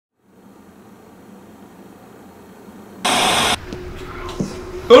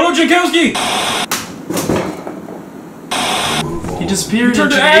no, Jankowski! He disappeared. He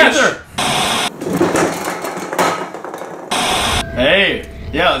turned to ash! Hey!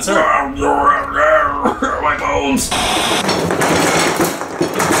 Yeah, that's her. My bones!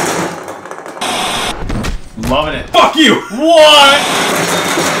 Loving it. Fuck you! What?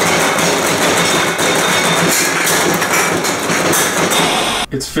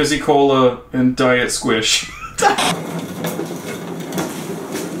 It's Fizzy Cola and Diet Squish.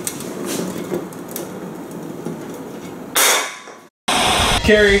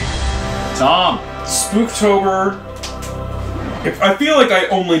 Carrie. Tom. Spooktober. I feel like I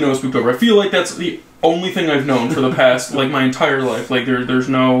only know Spooktober. I feel like that's the only thing I've known for the past, like, my entire life. Like, there's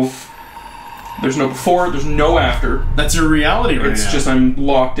no before, there's no after. That's your reality right now. It's just I'm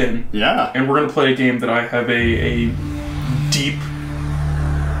locked in. Yeah. And we're gonna play a game that I have a deep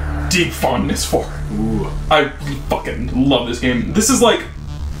fondness for. Ooh. I fucking love this game. This is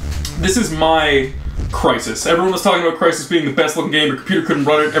my Crysis. Everyone was talking about Crysis being the best looking game. Your computer couldn't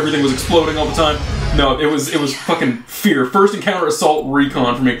run it. Everything was exploding all the time. No, it was fucking F.E.A.R. First encounter assault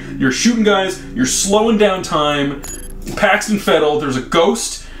recon for me. You're shooting guys. You're slowing down time. Paxton Fettel. There's a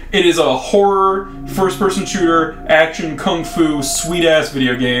ghost. It is a horror, first-person shooter, action, kung fu, sweet-ass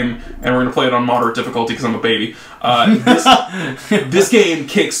video game, and we're gonna play it on moderate difficulty because I'm a baby. This game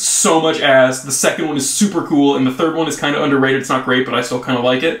kicks so much ass. The second one is super cool, and the third one is kind of underrated. It's not great, but I still kind of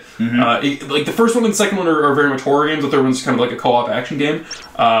like it. Like, the first one and the second one are very much horror games. The third one's kind of like a co-op action game.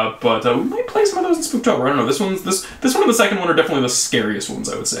 But we might play some of those in Spooktober. I don't know. This one and the second one are definitely the scariest ones,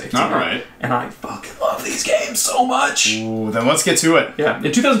 I would say. Alright. And I fucking love these games so much. Ooh, then let's get to it. Yeah.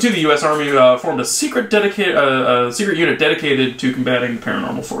 In 2002, the U.S. Army formed a secret unit dedicated to combating the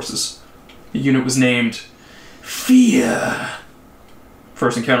paranormal forces. The unit was named F.E.A.R.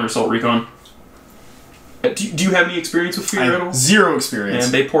 First encounter assault recon. Do you have any experience with F.E.A.R. at all? Zero experience.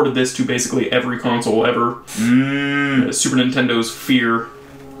 And they ported this to basically every console ever. Super Nintendo's F.E.A.R.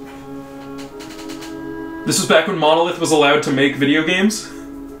 This was back when Monolith was allowed to make video games.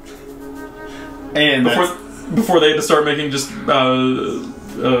 And before they had to start making just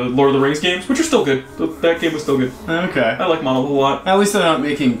Lord of the Rings games, which are still good. That game was still good. Okay. I like Monolith a lot. At least they're not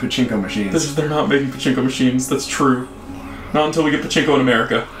making pachinko machines. They're not making pachinko machines, that's true. Not until we get pachinko in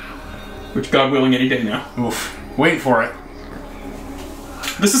America. Which, God willing, any day now. Oof. Waiting for it.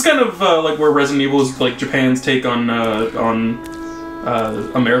 This is kind of like where Resident Evil is like Japan's take on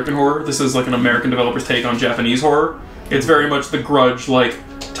American horror. This is like an American developer's take on Japanese horror. It's very much The Grudge, like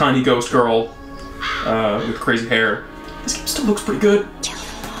tiny ghost girl with crazy hair. This game still looks pretty good.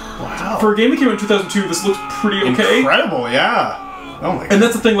 Wow. For a game that came out in 2002, this looks pretty okay. Incredible, yeah. Oh my god. And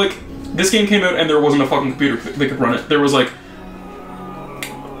that's the thing, like, this game came out and there wasn't a fucking computer that could run it. There was like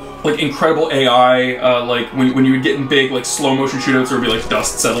incredible AI, like when you would get in big like slow motion shootouts, there would be like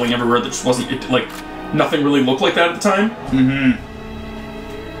dust settling everywhere that just wasn't, like, nothing really looked like that at the time.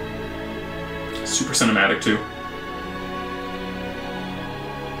 Super cinematic too.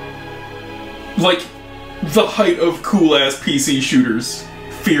 Like, the height of cool-ass PC shooters.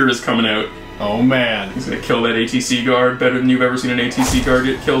 F.E.A.R. is coming out. Oh man. He's gonna kill that ATC guard better than you've ever seen an ATC guard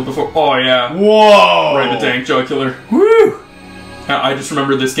get killed before. Oh yeah. Whoa! Right, the tank jaw killer. Woo! I just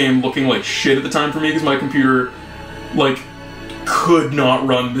remember this game looking like shit at the time for me because my computer, like, could not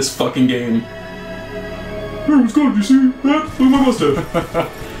run this fucking game. Hey, what's good? You see that? Look at my mustache.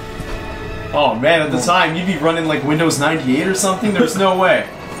 Oh man, at the time, you'd be running like Windows 98 or something? There's no way.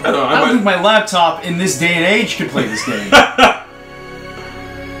 I don't think my laptop in this day and age could play this game.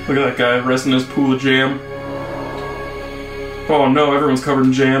 Look at that guy resting in his pool of jam. Oh no, everyone's covered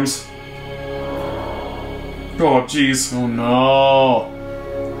in jams. Oh jeez. Oh no.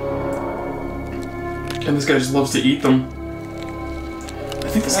 And this guy just loves to eat them. I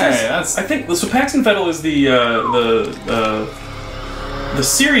think this guy's... I think... So Paxton Fettel is the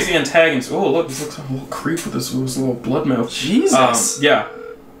series antagonist. Oh look, this looks like a little creep with his little blood mouth. Jesus. Yeah.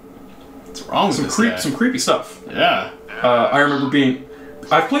 What's wrong with this guy? Some creepy stuff. Yeah. I remember being...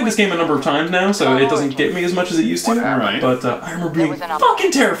 I've played this game a number of times now, so it doesn't get me as much as it used to. Right. But I remember being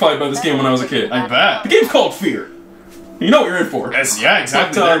fucking terrified by this game when I was a kid. I bet. The game's called F.E.A.R. You know what you're in for. Yes, yeah,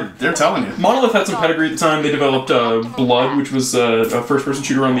 exactly. But, they're telling you. Monolith had some pedigree at the time. They developed Blood, which was a first-person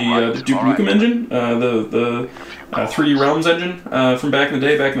shooter on the Duke Nukem engine, the 3D Realms engine from back in the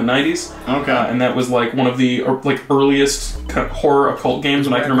day, back in the 90s. Okay. And that was like one of the earliest kind of horror occult games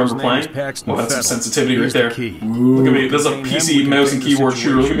that I can remember playing. Well, that's some sensitivity right there. Look at me. This is a PC mouse and keyboard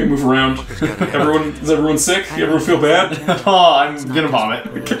shooter. Look at me move around. Is everyone sick? You everyone feel bad? Oh, I'm gonna vomit.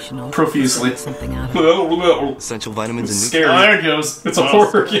 Profusely. Essential vitamins and scary. Oh, there it goes. It's a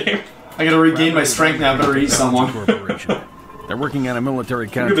horror game. I gotta regain my strength now. Better eat someone. They're working on a military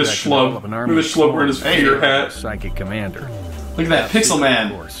Look contract at this to develop schlub. an Look army. at this schlub wearing his F.E.A.R hat. Psychic commander. Look at that Pixel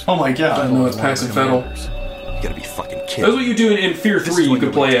Man. Oh my god. No, it's Paxton Fettel. You gotta be fucking kidding. That's what you do in F.E.A.R 3. You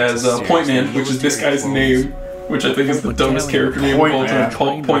could play as Point Man, which is this guy's name, which I think is the dumbest character name of all time.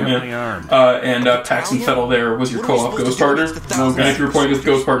 Point Man. And Paxton Fettel there was your co-op ghost partner. And if you were playing with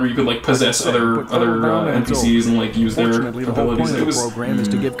ghost partner, you could like possess other NPCs and like use their abilities. It was program is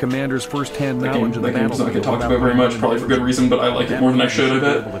to give commanders first-hand knowledge of the that game's not battlefield get talked about very much, probably for good reason, but I like it more than I should. I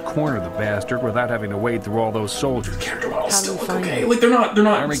bet. Able to corner the bastard without having to wade through all those soldiers. Character models still look okay. Like they're not.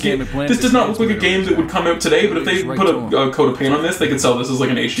 This does not look like a game that would come out today. But if they put a coat of paint on this, they could sell this as like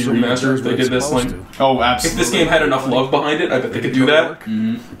an HD remaster. If they did this, like, oh, absolutely. if this game had enough love behind it, I bet they could do that.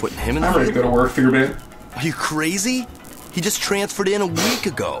 Putting him in I'm ready to go to work, F.E.A.R man. Are you crazy? He just transferred in a week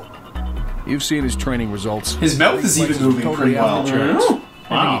ago. You've seen his training results. His mouth is even moving pretty well. I don't know.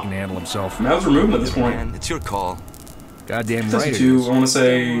 I think he can handle himself. Mouths are moving at this point. Man, it's your call. Goddamn right it 2002, is. I want to Don't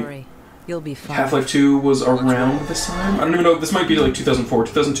say worry. You'll be fine. Half-Life 2 was around this time. I don't even know. This might be like 2004.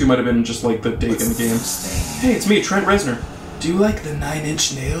 2002 might have been just like the date in the game. Hey, it's me, Trent Reznor. Do you like the 9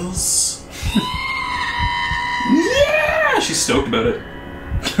 Inch Nails? Yeah, she's stoked about it.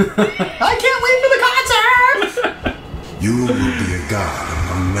 I can't wait for the concert! You will be a god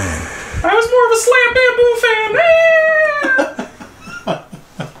among men. I was more of a Slam Bamboo fan.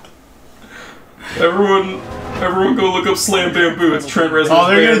 Everyone go look up Slam Bamboo. It's Trent Reznor's Oh,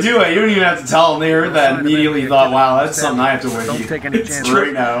 they're band. gonna do it. You don't even have to tell them. They heard that immediately thought, wow, that's something I have to Don't wiki. take any It's chances.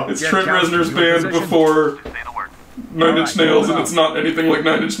 Trent, now. it's Trent Reznor's band before Nine Inch Nails, and it's not anything like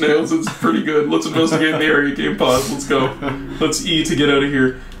Nine Inch Nails. It's pretty good. Let's investigate the area. Game pause. Let's go. Let's E to get out of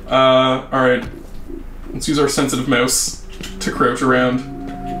here. Alright. Let's use our sensitive mouse to crouch around.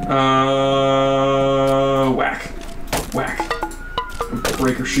 Whack. Whack.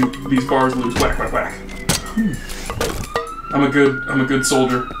 Break or shoot these bars loose. Whack, whack, whack. I'm a good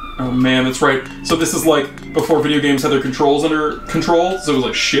soldier. Oh man, that's right. So this is like before video games had their controls under control, so it was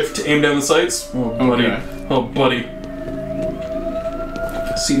like shift to aim down the sights. Oh buddy. Okay. Oh buddy.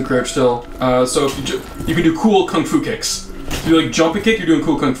 See the crouch still. So if you can do cool kung fu kicks. If you like jump and kick, you're doing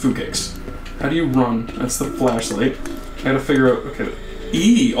cool kung fu kicks. How do you run? That's the flashlight. I gotta figure out. Okay,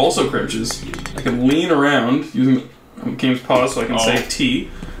 E also crouches. I can lean around using the game's pause, so I can say T.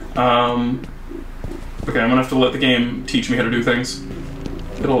 Okay, I'm gonna have to let the game teach me how to do things.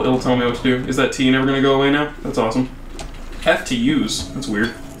 It'll tell me what to do. Is that T never gonna go away now? That's awesome. F to use. That's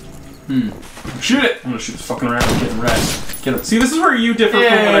weird. Shoot it! I'm gonna shoot the fucking rat. Get him, rat. Get him. See, this is where you differ from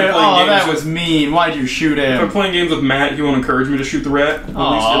when I'm playing games. That was mean. Why'd you shoot If I'm him? playing games with Matt, he won't encourage me to shoot the rat.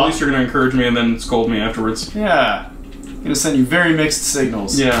 At least you're gonna encourage me and then scold me afterwards. Yeah. I'm gonna send you very mixed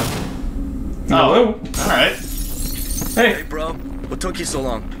signals. Yeah. Hello. Alright. Hey. Hey, bro. What took you so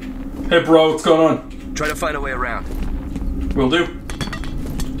long? Hey, bro. What's going on? Try to find a way around. Will do.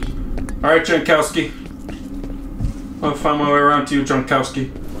 Alright, Jankowski. I'll find my way around to you,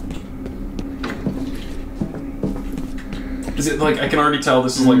 Jankowski. Is it like, I can already tell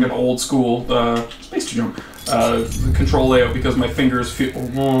this is like an old school, space to jump, control layout because my fingers feel,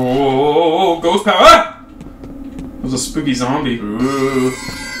 whoa, ghost power, ah! It was a spooky zombie. Ooh.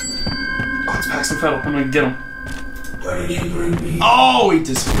 Oh, it's Paxton Fettel, I'm gonna get him. Why did you bring me? Oh, he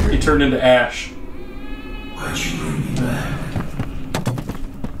disappeared. He turned into ash. Why'd you bring me back?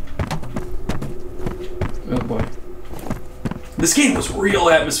 Oh boy. This game was real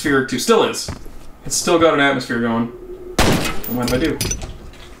atmospheric too, still is. It's still got an atmosphere going. Don't mind if I do.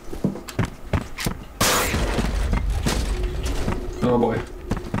 Oh boy.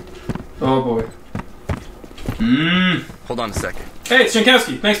 Oh boy. Hold on a second. Hey, it's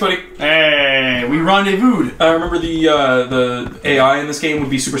Jankowski. Thanks, buddy. Hey, we rendezvoused. I remember the AI in this game would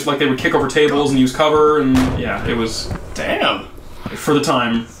be super, like they would kick over tables and use cover, and yeah, it was, Damn. for the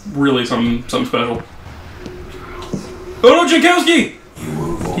time, really something special. Oh no, Jankowski!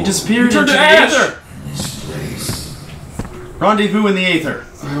 He disappeared Turned into to the ash! aether. Rendezvous in the aether.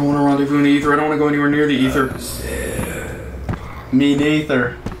 I don't want to rendezvous in the ether. I don't want to go anywhere near the ether. Me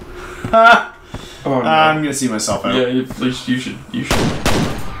neither. Ha! Oh, no. I'm gonna see myself out. Yeah, at least you should.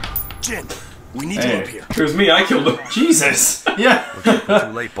 Jin, we need Hey. you up here. It was me. I killed him. Jesus. Yeah.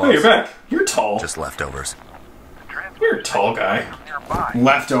 Too late, boss. Hey, you're back. You're tall. Just leftovers. You're a tall guy.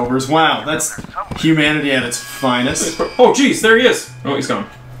 Leftovers. Wow, that's humanity at its finest. Oh, jeez, there he is. Oh, he's gone.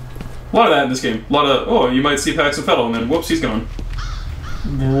 A lot of that in this game. A lot of, oh, you might see Paxton Fettel, and then whoops, he's gone.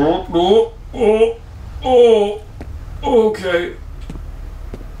 Oh, okay.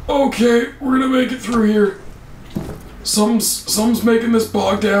 Okay, we're gonna make it through here. Some's making this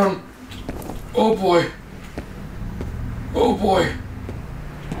bog down. Oh boy. Oh boy.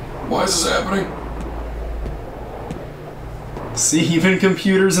 Why is this happening? See, even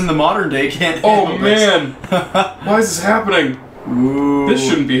computers in the modern day can't Oh handle man! Why is this happening? Ooh. This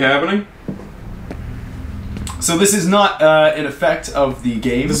shouldn't be happening. So this is not an effect of the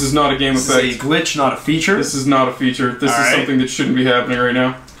game. This is not a game effect. This is a glitch, not a feature. This is not a feature. This is something that shouldn't be happening right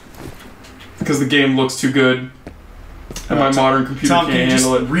now. Because the game looks too good. And my modern computer Tom, can't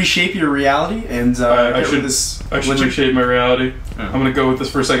handle it. Reshape your reality and I should reshape my reality. Oh. I'm gonna go with this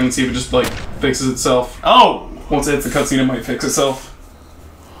for a second and see if it just like fixes itself. Oh! Once it hits the cutscene, it might fix itself.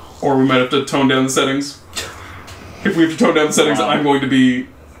 Or we might have to tone down the settings. If we have to tone down the settings, I'm going to be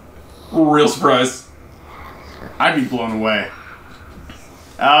real surprised. I'd be blown away.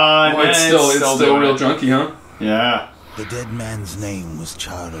 Well, it's still real junky, huh? Yeah. The dead man's name was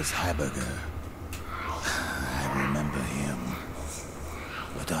Charles Haberger. I remember him.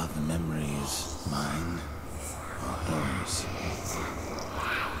 But are the memories mine or hers?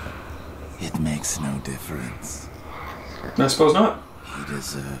 It makes no difference. I suppose not. He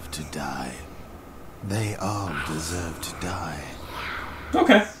deserved to die. They all deserve to die.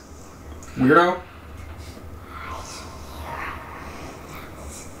 Okay. Weirdo.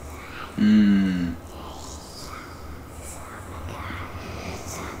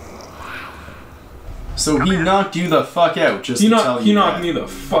 So he knocked you the fuck out, just to tell you He knocked that. me the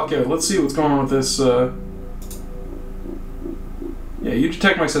fuck out. Let's see what's going on with this, Yeah, you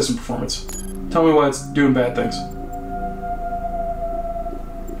detect my system performance. Tell me why it's doing bad things.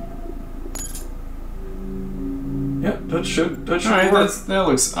 Yeah, that should Alright, work. that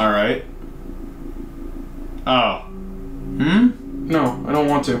looks alright. Oh. No, I don't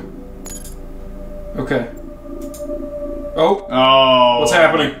want to. Okay. Oh! Oh. What's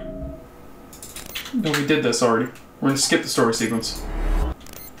happening? No, we did this already. We're gonna skip the story sequence.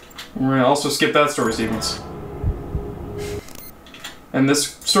 We're gonna also skip that story sequence. And this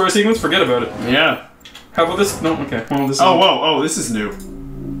story sequence, forget about it. Yeah. How about this? No, okay. Well, this is... Oh, whoa, oh, this is new.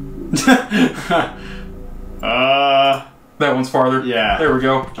 That one's farther. Yeah. There we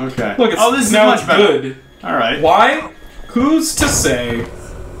go. Okay. Look, it's, this is now much it's better. good. Alright. Why? Who's to say?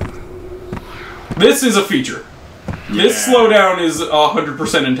 This is a feature. Yeah. This slowdown is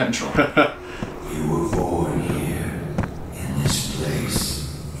 100% intentional. You were born here, in this place.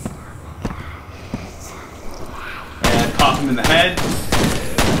 And pop him in the head.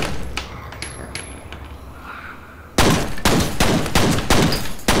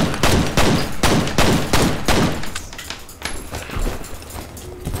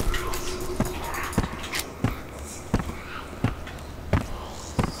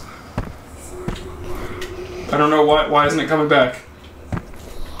 I don't know why isn't it coming back?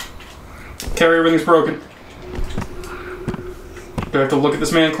 Carrie, everything's broken. Do I have to look at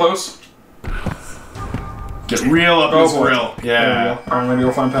this man close? Get real up his grill. There we Yeah. go. Alright, maybe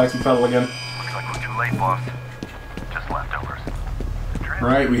we'll find Pax and Pedal again. Looks like we're too late, boss. Just leftovers.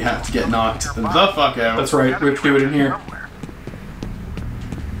 Right, we have to get knocked the fuck out. That's right, we have to do it in here.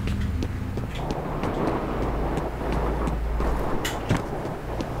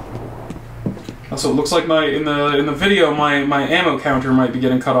 Also, it looks like in the video my ammo counter might be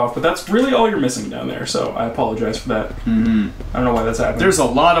getting cut off, but that's really all you're missing down there, so I apologize for that. I don't know why that's happening. There's a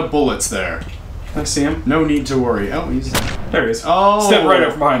lot of bullets there. I see him. No need to worry. Oh, he's... There he is. Oh! Step right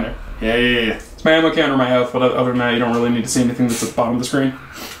out from behind there. Yeah. It's my ammo counter, my health, but other than that, you don't really need to see anything that's at the bottom of the screen.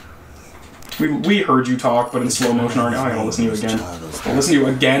 We heard you talk, but in slow motion. I gotta listen to you again. I'll listen to you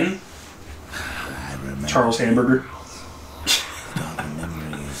again? Charles Hamburger. Are the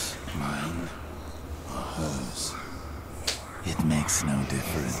memories mine or hers? It makes no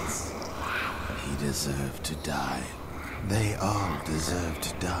difference. He deserved to die. They all deserve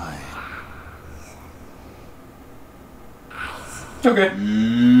to die. Okay. Come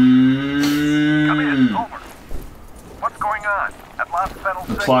in, over. What's going on? That last settled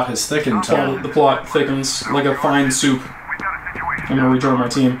The plot has thickened, Tom. The plot thickens like a fine soup. We've got a situation. I'm gonna rejoin my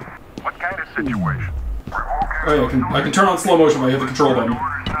team. What kind of situation? Oh yeah, I can turn on slow motion by hitting the control button.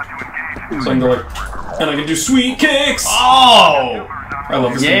 Orders not to engage. So I can go like, and I can do sweet kicks! Oh! I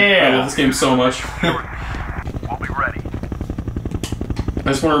love this game. I love this game so much. We'll be ready. I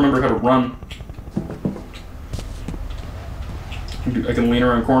just want to remember how to run. I can lean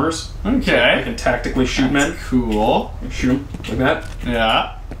around corners. I Okay. can tactically shoot men. Cool. Shoot them like that.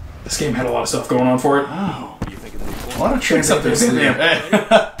 Yeah. This game had a lot of stuff going on for it. Oh. A lot of tricks up there. You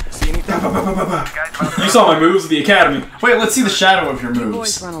saw my moves at the academy. Wait, let's see the shadow of your Boys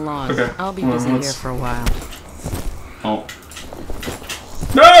moves. run along. Okay. I'll be Well, busy let's- here for a while. Oh.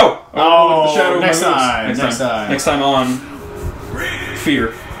 No! Oh, the shadow of my next moves. time, Next next time. time. Next time on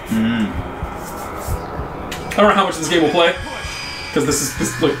F.E.A.R. I don't know how much this game will play, because this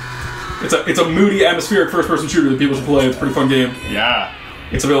is look. It's a moody, atmospheric first-person shooter that people should play. It's a pretty fun game. Yeah.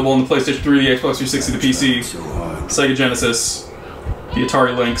 It's available on the PlayStation 3, the Xbox 360, the PC, Sega Genesis, the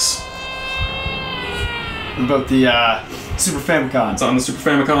Atari Lynx. What about the Super Famicom? It's on the Super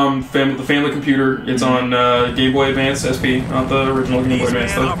Famicom, the family computer. It's on Game Boy Advance SP, not the original Game Boy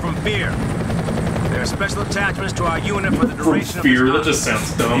Advance. These men are from F.E.A.R. There are special attachments to our unit for the duration of F.E.A.R, this that just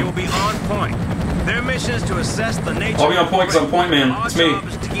sounds dumb. They will be on point. Their mission is to assess the nature. I'll be on point because I'm Point Man. Our It's me. job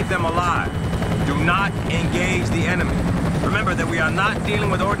is to keep them alive. Do not engage the enemy. Remember that we are not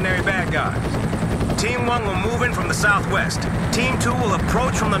dealing with ordinary bad guys. Team 1 will move in from the southwest. Team 2 will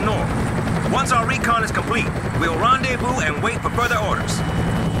approach from the north. Once our recon is complete, we'll rendezvous and wait for further orders.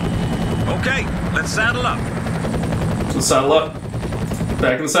 Okay, let's saddle up. Let's saddle up.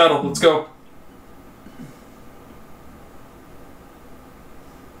 Back in the saddle. Let's go.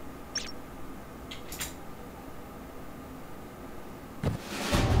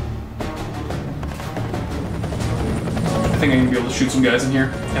 I think I'm gonna be able to shoot some guys in here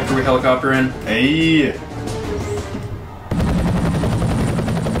after we helicopter in. Hey.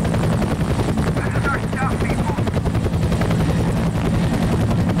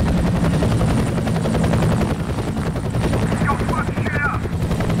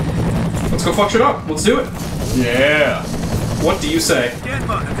 Let's go fuck shit up. Let's do it. Yeah. What do you say?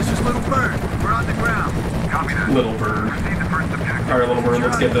 Deadbug, this is Little Bird. We're on the ground. Copy that. Little bird. Proceed to first objective. Alright, Little bird,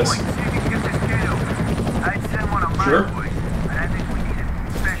 let's get this. See if you can get this kid open. I'd send one of my Sure. boys, but I think we need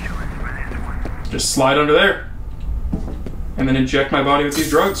a specialist for this one. Just slide under there. And then inject my body with these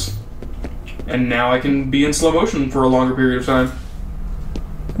drugs. And now I can be in slow motion for a longer period of time.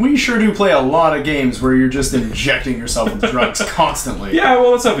 We sure do play a lot of games where you're just injecting yourself with drugs constantly. Yeah,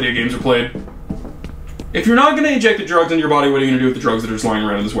 well, that's how video games are played. If you're not going to inject the drugs into your body, what are you going to do with the drugs that are just lying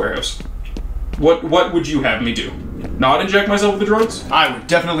around in this warehouse? What would you have me do? Not inject myself with the drugs? I would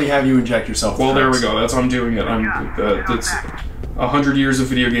definitely have you inject yourself with Well, there drugs. we go. That's how I'm doing it. That's 100 years of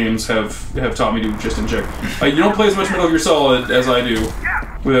video games have taught me to just inject. You don't play as much Metal Gear Solid as I do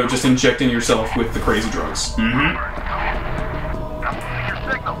without just injecting yourself with the crazy drugs. Mm-hmm.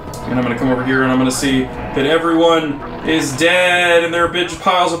 And I'm gonna come over here and I'm gonna see that everyone is dead and there are big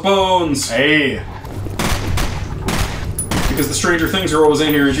piles of bones. Hey. Because the Stranger Things girl was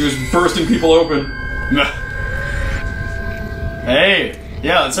in here and she was bursting people open. Hey.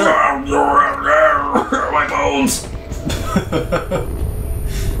 Yeah, that's her. My bones.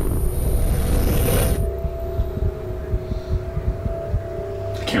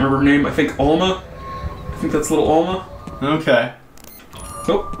 I can't remember her name. I think Alma. I think that's little Alma. Okay.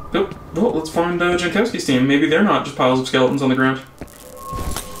 Oh, let's find Jankowski's team. Maybe they're not just piles of skeletons on the ground.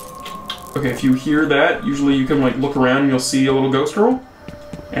 Okay, if you hear that, usually you can like look around and you'll see a little ghost girl.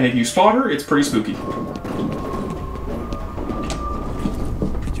 And if you spot her, it's pretty spooky.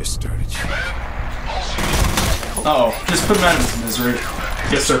 Just started shooting. Uh-oh. Just put him out of his misery.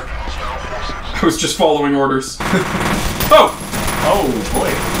 Yes, sir. I was just following orders. Oh! Oh, boy.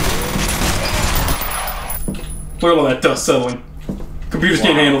 Look at all that dust settling. Computers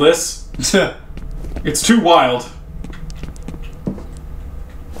can't handle this. It's too wild.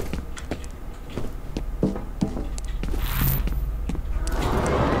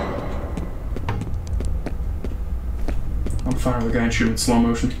 I'm firing the guy and shoot him in slow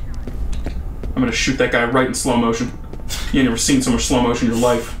motion. I'm gonna shoot that guy right in slow motion. You ain't never seen so much slow motion in your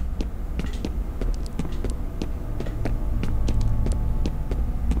life.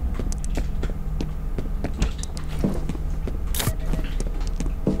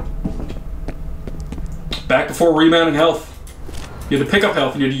 Back before rebounding health. You had to pick up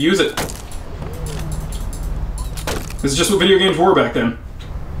health and you had to use it. This is just what video games were back then.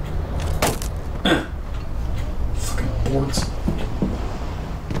 Fucking boards.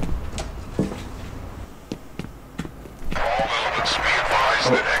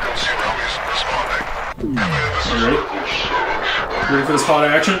 Alright. Ready for this hot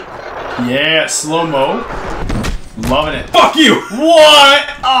action? Yeah, slow-mo. Loving it. Fuck you! What?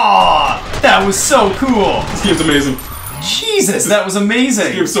 Aw! That was so cool! This game's amazing. Jesus, that was amazing!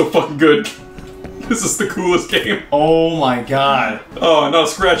 This game's so fucking good. This is the coolest game. Oh my god. Oh, not a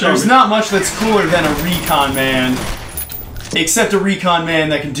scratch on There's me. not much that's cooler than a recon man. Except a recon man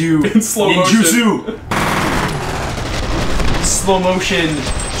that can do In slow ninjutsu. Slow motion,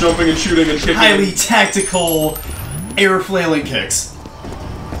 Jumping and shooting and kicking. highly tactical air flailing kicks.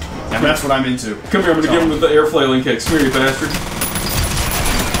 And that's what I'm into. Come here, I'm gonna give him with the air flailing kicks. Come here, you bastard.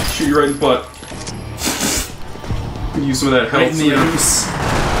 Shoot you right in the butt. Use some of that health. Right in the anus.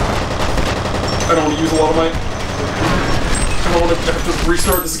 I don't want to use a lot of my... I don't want to have to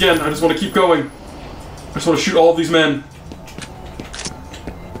restart this again. I just want to keep going. I just want to shoot all of these men.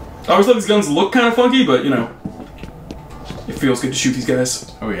 I always thought these guns look kind of funky, but, you know, it feels good to shoot these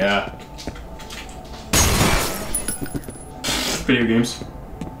guys. Oh, yeah. Video games.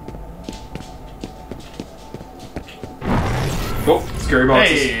 Oh, scary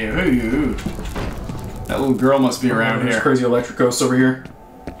boxes. Hey, ooh. That little girl must be around There's here. crazy electric ghosts over here.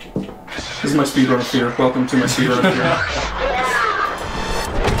 This is my speedrun of fear. Welcome to my speedrun of fear.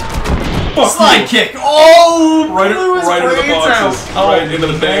 Fuck Slide you. kick! Oh! Right blew his into the brains boxes. out. Right into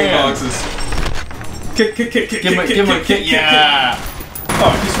the dang man. boxes. Kick, give Give him a kick. Yeah.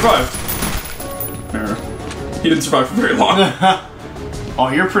 Oh, he survived. Error. He didn't survive for very long.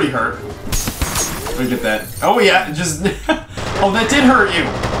 Oh, you're pretty hurt. Look at that. Oh, yeah. Just. Oh, that did hurt you.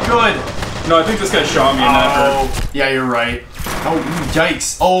 Good. No, I think this guy shot me and that hurt. Yeah, you're right. Oh,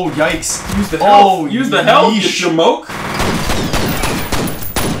 yikes. Oh, yikes. Use the health. Oh, use the health, you yeesh. jamoke.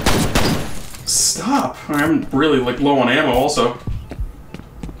 Stop. I'm really, like, low on ammo also.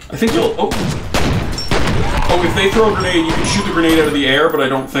 I think you'll... Oh, if they throw a grenade, you can shoot the grenade out of the air, but I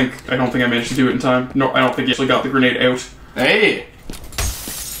don't think I managed to do it in time. No, I don't think you actually got the grenade out. Hey.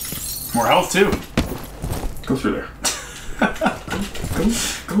 More health, too. Go through there.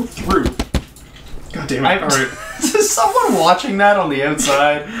 Go through. God damn it. Alright. Is someone watching that on the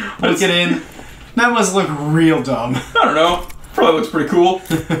outside? Looking in? That must look real dumb. I don't know. Probably looks pretty cool.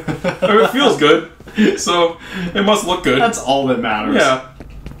 I mean, it feels good. So, it must look good. That's all that matters. Yeah.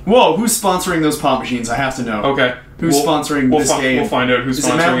 Whoa, who's sponsoring those pop machines? I have to know. Okay. Who's sponsoring this game? We'll find out who's Is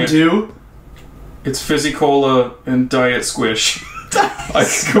it sponsoring Mountain it. Dew? It's Fizzy Cola and Diet Squish. I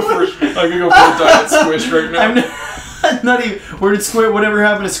could go for a Diet Squish right now. I'm not even. Where did Squish? Whatever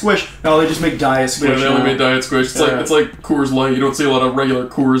happened to Squish? No, they just make Diet Squish. Yeah, they only made Diet Squish. It's like Coors Light. You don't see a lot of regular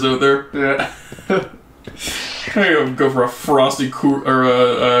Coors out there. Yeah. I go for a frosty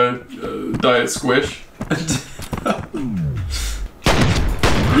Diet Squish.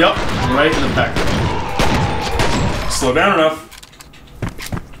 Yep, right in the pecker. Slow down enough.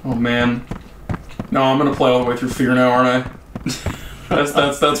 Oh man. No, I'm gonna play all the way through Fear now, aren't I?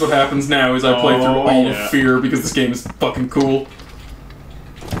 That's what happens now. Is I play through all of Fear because this game is fucking cool.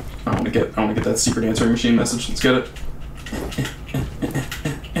 I want to get that secret answering machine message. Let's get it.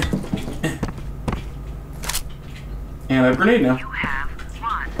 And I have a grenade now.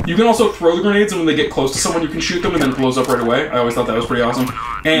 You can also throw the grenades, and when they get close to someone, you can shoot them, and then it blows up right away. I always thought that was pretty awesome.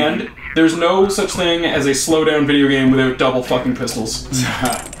 And there's no such thing as a slow-down video game without double fucking pistols.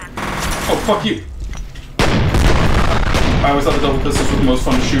 Oh, fuck you. I always thought the double pistols were the most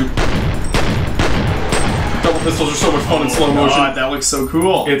fun to shoot. Double pistols are so much fun in slow motion. God, that looks so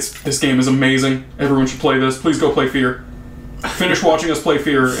cool. This game is amazing. Everyone should play this. Please go play Fear. Finish watching us play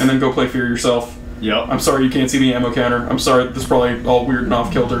Fear, and then go play Fear yourself. Yep. I'm sorry you can't see the ammo counter. I'm sorry this is probably all weird and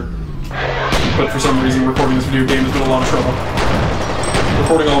off-kilter. But for some reason, recording this video game has been a lot of trouble.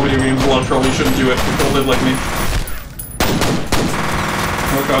 Recording all video games is a lot of trouble. You shouldn't do it. Don't live like me.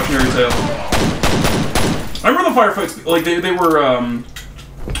 No cautionary tale. I remember the firefights, like, they were,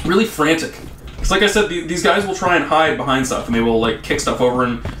 really frantic. Because, like I said, these guys will try and hide behind stuff, and they will, like, kick stuff over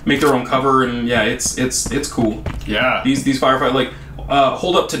and make their own cover, and yeah, it's cool. Yeah. These firefights, like,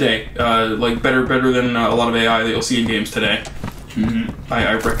 hold up today, like, better than a lot of AI that you'll see in games today. Mm-hmm.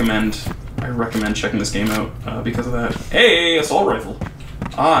 I recommend checking this game out, because of that. Hey, assault rifle.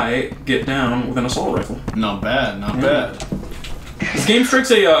 I get down with an assault rifle. Not bad, not bad. This game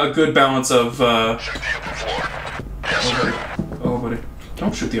strikes a good balance of, Oh, buddy.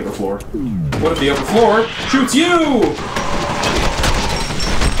 Don't shoot the upper floor. What if the upper floor shoots you?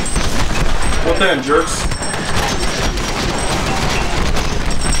 What then, jerks?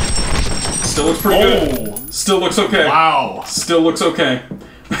 Still looks pretty good. Still looks okay. Wow. Still looks okay.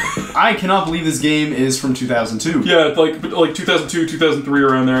 I cannot believe this game is from 2002. Yeah, like 2002, 2003,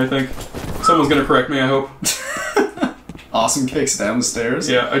 around there, I think. Someone's gonna correct me, I hope. Awesome kicks down the stairs.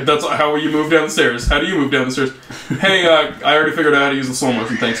 Yeah, that's how you move down the stairs. How do you move down the stairs? Hey, I already figured out how to use the slow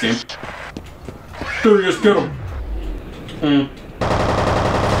motion. Thanks, game. There he is, get him.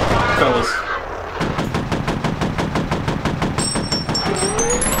 Fellas.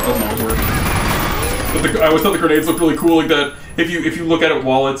 Doesn't always work. But I always thought the grenades looked really cool, like that. If you look at it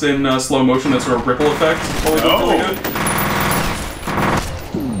while it's in slow motion, that sort of ripple effect always looks really good.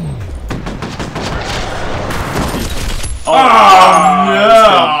 Oh, no!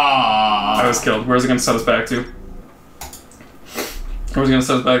 I was killed. Where's it going to set us back to? Where's it going to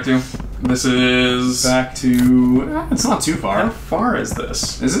set us back to? This is... Back to... it's not too far. How far is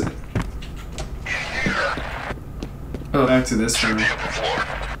this? Is it? Oh. Back to this room.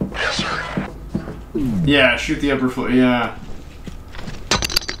 Yeah, shoot the upper floor. Yeah.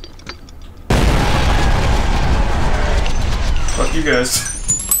 Fuck you guys.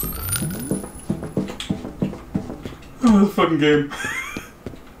 Oh, this fucking game.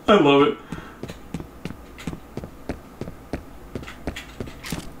 I love it.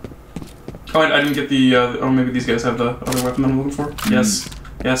 Oh, I didn't get the, oh, maybe these guys have the other weapon that I'm looking for. Yes.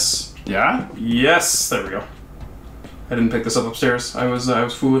 Yes. Yeah? Yes! There we go. I didn't pick this up upstairs. I was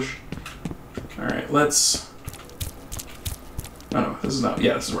foolish. Alright, let's... Oh no, this is not...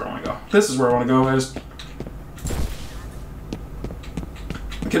 Yeah, this is where I want to go. This is where I want to go. I'm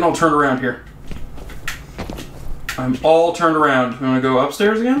getting all turned around here. I'm all turned around. You want to go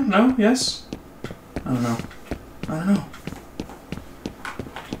upstairs again? No? Yes? I don't know. I don't know.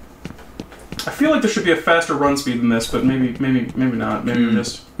 I feel like there should be a faster run speed than this, but maybe not. Maybe we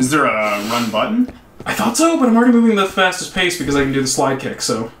just... Is there a run button? I thought so, but I'm already moving the fastest pace because I can do the slide kick,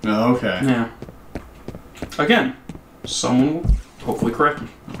 so... Oh, okay. Yeah. Again, someone will hopefully correct me.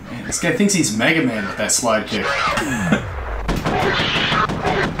 Oh, man, this guy thinks he's Mega Man with that slide kick.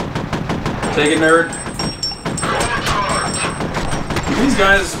 Take it, nerd. These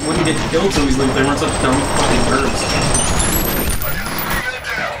guys wouldn't get killed so easily if they weren't such dumb fucking birds.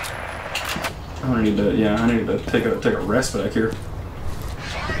 I need to, yeah, I need to take a rest back here.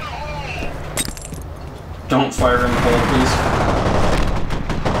 Don't fire in the hole, please.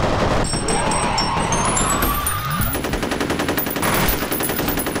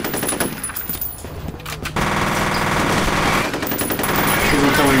 Please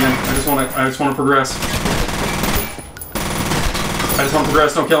don't kill me again. I just want to progress. I just want to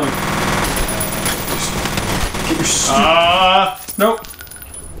progress. Don't kill me. Get your stupid. Nope.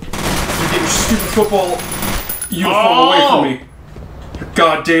 Get your stupid football uniform away from me. Your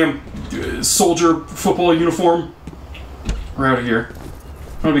goddamn soldier football uniform. We're out of here.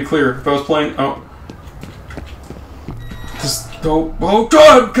 I'm gonna be clear. If I was playing, just go. Oh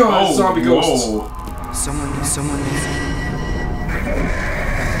God! God! Zombie ghosts. Someone.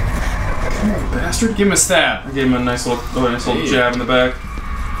 You bastard! Give him a stab. I gave him a nice little jab in the back.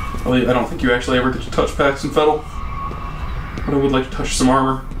 Well, I don't think you actually ever get to touch Pax and Fettle. But I would like to touch some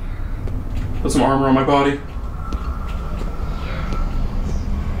armor. Put some armor on my body.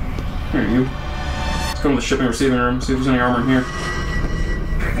 Here you. Let's go to the shipping and receiving room, see if there's any armor in here.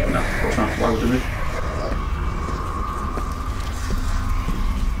 No, of course not. Why would there be?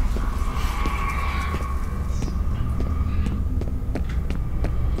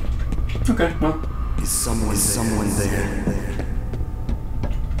 Okay, well. Is someone there?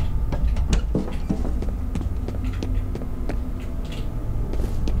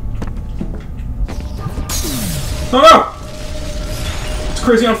 No, no! It's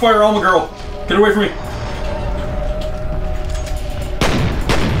crazy on fire, Alma girl. Get away from me.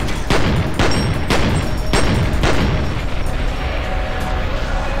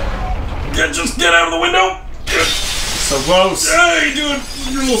 Just get out of the window. So close. Hey, dude,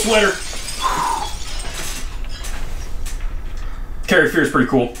 your little sweater. Carry F.E.A.R is pretty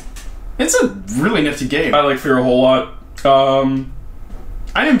cool. It's a really nifty game. I like F.E.A.R a whole lot. I'm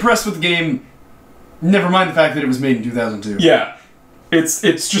impressed with the game. Never mind the fact that it was made in 2002. Yeah, it's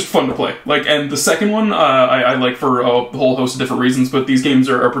just fun to play. Like, and the second one I like for a whole host of different reasons, but these games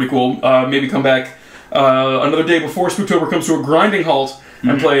are pretty cool. Maybe come back another day before Spooktober comes to a grinding halt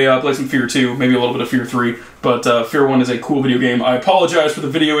and play some F.E.A.R 2, maybe a little bit of F.E.A.R 3. But F.E.A.R 1 is a cool video game. I apologize for the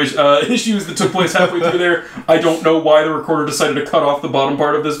video issues that took place halfway through there. I don't know why the recorder decided to cut off the bottom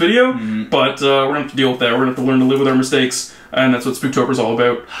part of this video, but we're going to have to deal with that. We're going to have to learn to live with our mistakes, and that's what Spooktober is all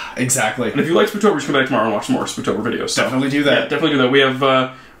about. Exactly. And if you like Spooktober, just come back tomorrow and watch some more Spooktober videos. So, definitely do that. Yeah, definitely do that. We have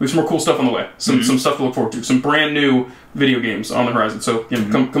some more cool stuff on the way. Some stuff to look forward to. Some brand new video games on the horizon. So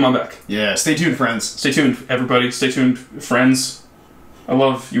come on back. Yeah, stay tuned, friends. Stay tuned, everybody. Stay tuned, friends. I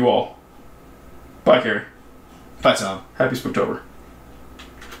love you all. Bye, Carrie. Bye, Tom. Happy Spooktober.